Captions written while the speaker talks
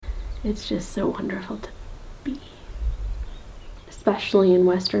It's just so wonderful to be. Especially in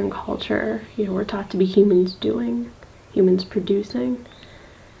Western culture, we're taught to be humans doing, humans producing,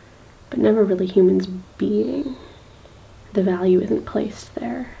 but never really humans being. The value isn't placed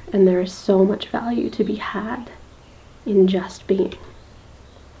there, and there is so much value to be had in just being.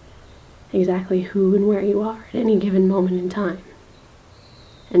 Exactly who and where you are at any given moment in time,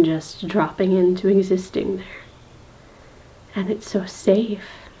 and just dropping into existing there. And it's so safe,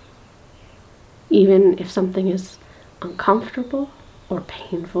 even if something is uncomfortable or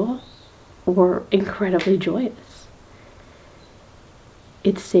painful or incredibly joyous.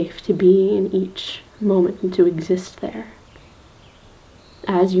 It's safe to be in each moment and to exist there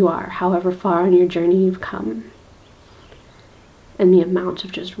as you are, however far on your journey you've come. And the amount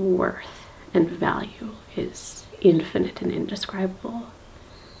of just worth and value is infinite and indescribable.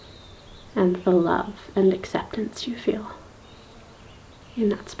 And the love and acceptance you feel in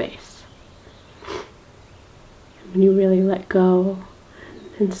that space. And when you really let go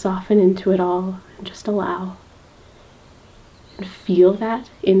and soften into it all and just allow and feel that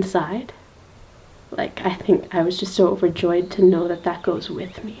inside, like, I think I was just so overjoyed to know that that goes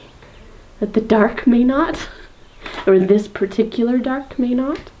with me. That the dark may not, or this particular dark may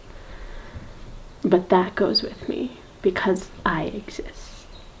not, but that goes with me because I exist.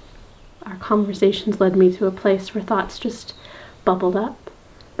 Our conversations led me to a place where thoughts just bubbled up,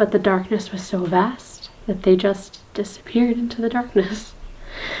 but the darkness was so vast that they just disappeared into the darkness.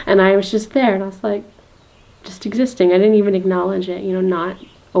 And I was just there, and I was like, just existing. I didn't even acknowledge it, not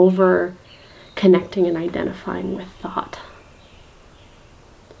over connecting and identifying with thought.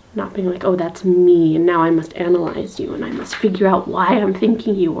 Not being like, oh, that's me, and now I must analyze you, and I must figure out why I'm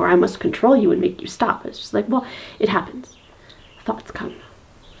thinking you, or I must control you and make you stop. It's just like, well, it happens. Thoughts come.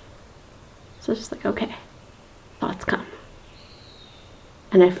 So it's just like, okay, thoughts come.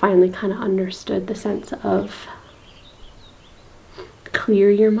 And I finally kind of understood the sense of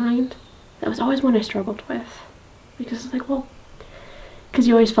clear your mind. That was always one I struggled with. Because it's like, well, because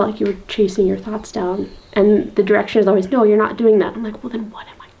you always felt like you were chasing your thoughts down. And the direction is always, no, you're not doing that. I'm like, well, then what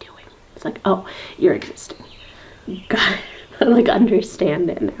am I doing? It's like, oh, you're existing. Got it. I like understand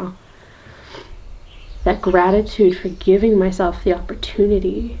it now. That gratitude for giving myself the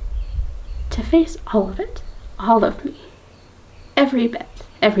opportunity to face all of it. All of me. Every bit.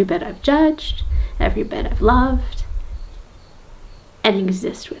 Every bit I've judged. Every bit I've loved. And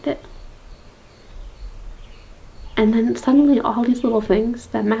exist with it. And then suddenly all these little things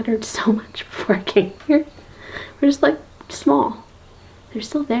that mattered so much before I came here were just like small. They're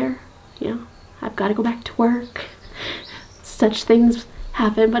still there, I've got to go back to work. Such things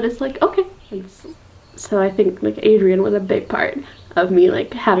happen, but it's like, okay. So I think like Adrian was a big part of me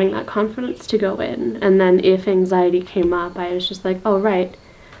like having that confidence to go in. And then if anxiety came up, I was just like, oh right,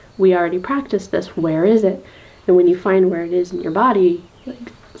 we already practiced this. Where is it? And when you find where it is in your body,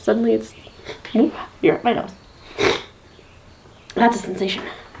 like suddenly it's, you're at my nose. That's a sensation.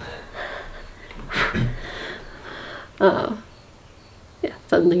 Yeah,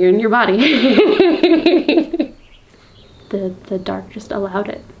 suddenly you're in your body. The dark just allowed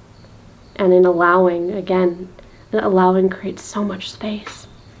it. And in allowing, again, allowing creates so much space,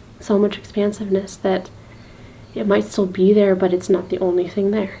 so much expansiveness that it might still be there, but it's not the only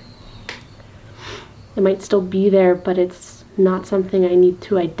thing there. It might still be there, but it's not something I need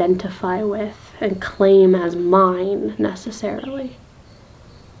to identify with and claim as mine necessarily.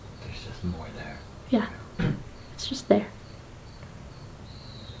 There's just more there. Yeah, it's just there.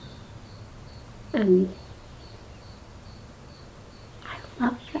 And I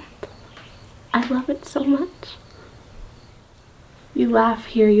love that. I love it so much. You laugh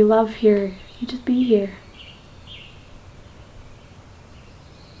here, you love here, you just be here.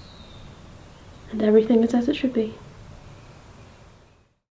 And everything is as it should be.